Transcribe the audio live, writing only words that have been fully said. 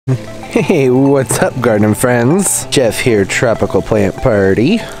Hey, what's up, garden friends? Jeff here, Tropical Plant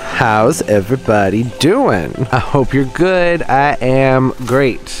Party. How's everybody doing? I hope you're good. I am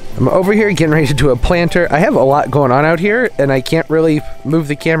great. I'm over here getting ready to do a planter. I have a lot going on out here, and I can't really move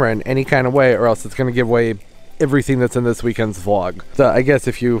the camera in any kind of way, or else it's going to give away everything that's in this weekend's vlog. So I guess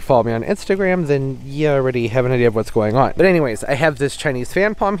if you follow me on Instagram, then you already have an idea of what's going on. But anyways, I have this Chinese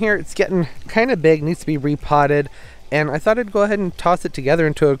fan palm here. It's getting kind of big, needs to be repotted. And I thought I'd go ahead and toss it together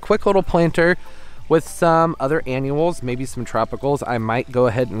into a quick little planter with some other annuals, maybe some tropicals. I might go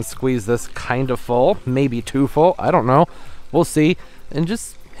ahead and squeeze this kind of full, maybe too full, I don't know. We'll see, and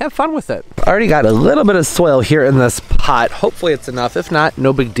just have fun with it. I already got a little bit of soil here in this pot. Hopefully it's enough. If not,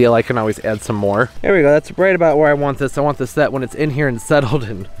 no big deal. I can always add some more. There we go. That's right about where I want this. I want this set when it's in here and settled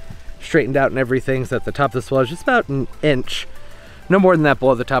and straightened out and everything. So at the top of the soil is just about an inch. No more than that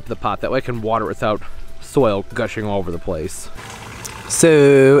below the top of the pot. That way I can water without soil gushing all over the place.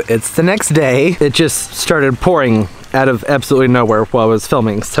 So it's the next day. It just started pouring out of absolutely nowhere while I was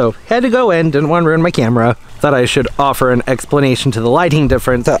filming, so had to go in, didn't want to ruin my camera. Thought I should offer an explanation to the lighting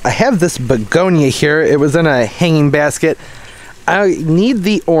difference. So I have this begonia here. It was in a hanging basket. I need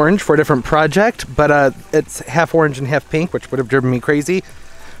the orange for a different project, but it's half orange and half pink, which would have driven me crazy.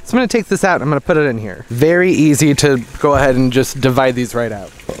 So I'm going to take this out and I'm going to put it in here. Very easy to go ahead and just divide these right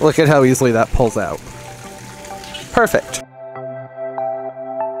out. Look at how easily that pulls out. Perfect.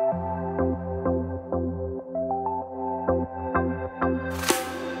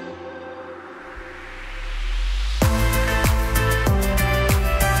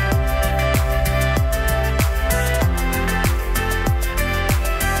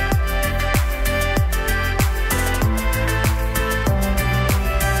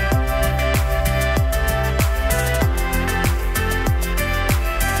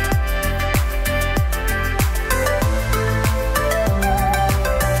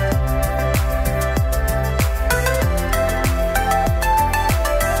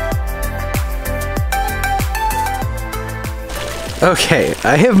 Okay,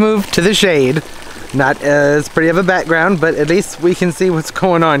 I have moved to the shade. Not as pretty of a background, but at least we can see what's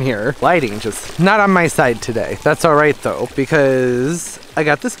going on here. Lighting just not on my side today. That's all right though, because I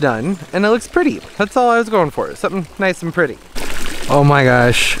got this done and it looks pretty. That's all I was going for, something nice and pretty. Oh my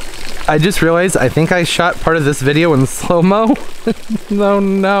gosh. I just realized I think I shot part of this video in slow-mo.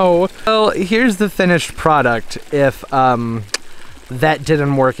 No. Well, here's the finished product if that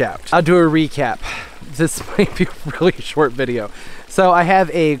didn't work out. I'll do a recap. This might be a really short video. So I have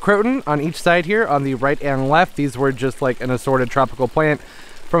a Croton on each side here on the right and left. These were just like an assorted tropical plant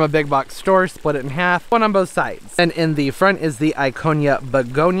from a big box store, split it in half, one on both sides. And in the front is the Iconia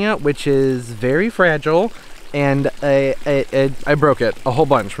Begonia, which is very fragile, and I broke it a whole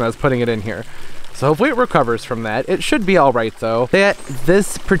bunch when I was putting it in here. So hopefully it recovers from that. It should be all right though.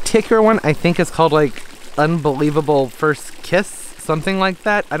 This particular one I think is called like Unbelievable First Kiss, something like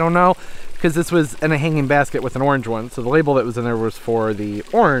that. I don't know. Because this was in a hanging basket with an orange one, so the label that was in there was for the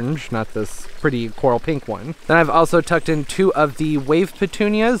orange, not this pretty coral pink one. Then I've also tucked in 2 of the Wave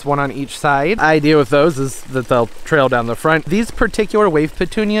Petunias, one on each side. The idea with those is that they'll trail down the front. These particular Wave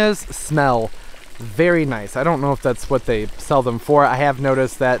Petunias smell very nice. I don't know if that's what they sell them for. I have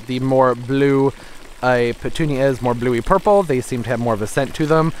noticed that the more blue a petunia is, more bluey purple, they seem to have more of a scent to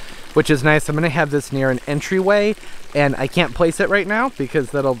them, which is nice. I'm going to have this near an entryway, and I can't place it right now because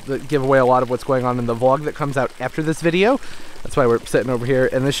that'll give away a lot of what's going on in the vlog that comes out after this video. That's why we're sitting over here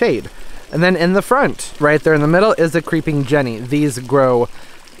in the shade. And then in the front, right there in the middle, is a creeping Jenny. These grow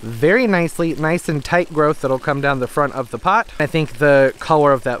very nicely, nice and tight growth that'll come down the front of the pot. I think the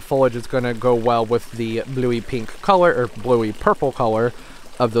color of that foliage is going to go well with the bluey pink color, or bluey purple color,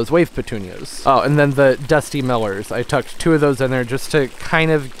 of those Wave Petunias. Oh, and then the Dusty Millers. I tucked 2 of those in there just to kind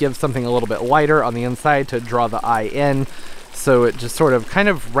of give something a little bit lighter on the inside to draw the eye in. So it just sort of kind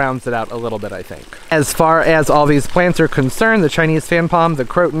of rounds it out a little bit, I think. As far as all these plants are concerned, the Chinese fan palm, the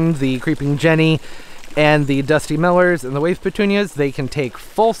Croton, the creeping Jenny, and the Dusty Millers and the Wave Petunias, they can take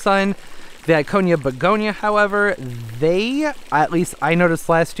full sun. The Iconia Begonia, however, they, at least I noticed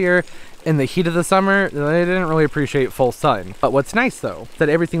last year, in the heat of the summer, they didn't really appreciate full sun. But what's nice though, that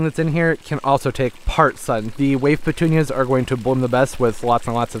everything that's in here can also take part sun. The Wave Petunias are going to bloom the best with lots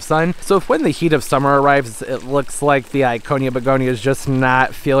and lots of sun. So if when the heat of summer arrives, it looks like the Iconia Begonia is just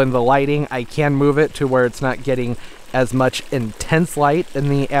not feeling the lighting, I can move it to where it's not getting as much intense light in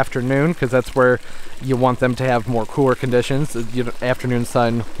the afternoon, because that's where you want them to have more cooler conditions. Afternoon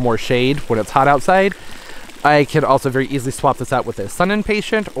sun, more shade when it's hot outside. I could also very easily swap this out with a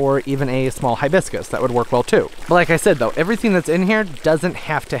sunimpatien or even a small hibiscus. That would work well too. But like I said though, everything that's in here doesn't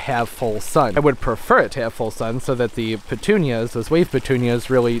have to have full sun. I would prefer it to have full sun so that the petunias, those wave petunias,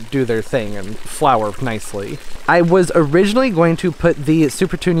 really do their thing and flower nicely. I was originally going to put the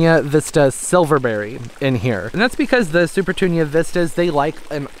Supertunia Vista Silverberry in here. And that's because the Supertunia Vistas, they like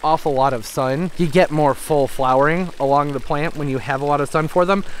an awful lot of sun. You get more full flowering along the plant when you have a lot of sun for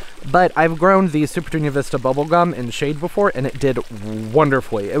them. But I've grown the Supertunia Vista bubblegum in shade before and it did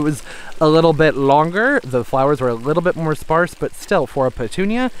wonderfully. It was a little bit longer, the flowers were a little bit more sparse, but still for a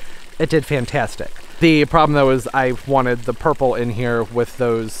petunia, it did fantastic. The problem though is I wanted the purple in here with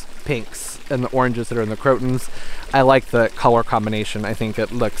those pinks and the oranges that are in the Crotons. I like the color combination. I think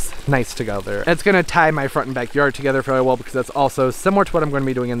it looks nice together. It's gonna tie my front and backyard together fairly well because that's also similar to what I'm gonna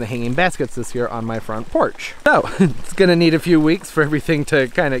be doing in the hanging baskets this year on my front porch. So it's gonna need a few weeks for everything to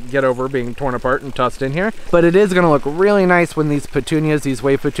kind of get over being torn apart and tossed in here. But it is gonna look really nice when these petunias, these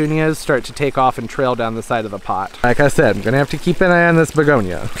wave petunias, start to take off and trail down the side of the pot. Like I said, I'm gonna have to keep an eye on this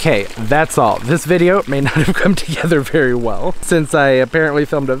begonia. Okay, that's all. This video may not have come together very well since I apparently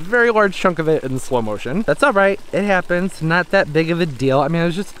filmed a very large chunk of it in slow motion. That's all right. It happens. Not that big of a deal. I mean, I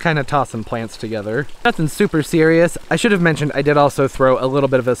was just kind of tossing plants together. Nothing super serious. I should have mentioned I did also throw a little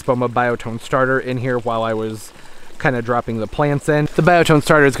bit of a Spoma Biotone starter in here while I was kind of dropping the plants in. The Biotone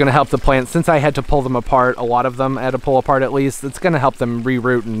starter is going to help the plants. Since I had to pull them apart, a lot of them I had to pull apart at least, it's going to help them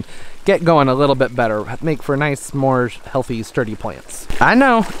reroot and get going a little bit better. Make for nice, more healthy, sturdy plants. I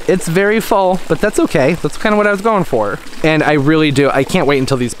know, it's very full, but that's okay. That's kind of what I was going for. And I really do, I can't wait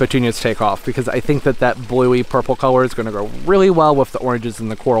until these petunias take off because I think that that bluey purple color is going to go really well with the oranges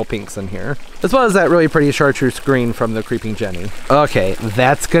and the coral pinks in here. As well as that really pretty chartreuse green from the Creeping Jenny. Okay,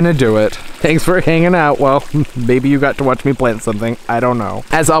 that's gonna do it. Thanks for hanging out. Well, maybe you got to watch me plant something. I don't know.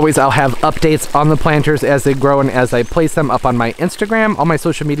 As always, I'll have updates on the planters as they grow and as I place them up on my Instagram. All my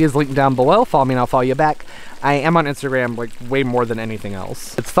social media is linked down below. Follow me and I'll follow you back. I am on Instagram like way more than anything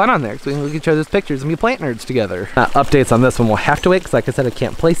else. It's fun on there because we can look at each other's pictures and be plant nerds together. Updates on this one will have to wait because like I said, I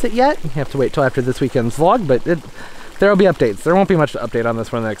can't place it yet. You have to wait till after this weekend's vlog, but there'll be updates. There won't be much to update on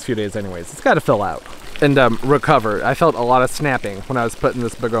this one in the next few days anyways. It's got to fill out and recover. I felt a lot of snapping when I was putting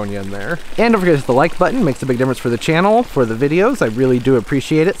this begonia in there. And don't forget to hit the like button. It makes a big difference for the channel, for the videos. I really do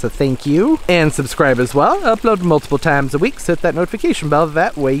appreciate it, so thank you. And subscribe as well. I upload multiple times a week, so hit that notification bell.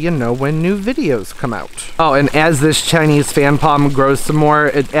 That way you know when new videos come out. Oh, and as this Chinese fan palm grows some more,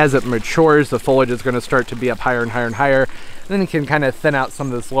 as it matures, the foliage is going to start to be up higher and higher and higher. Then you can kind of thin out some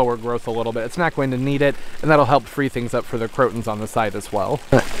of this lower growth a little bit. It's not going to need it, and that'll help free things up for the Crotons on the side as well.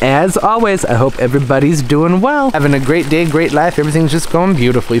 As always, I hope everybody's doing well, having a great day, great life. Everything's just going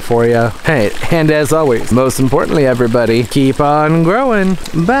beautifully for you. Hey, and as always, most importantly, everybody, keep on growing.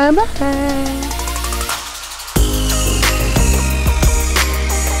 Bye-bye.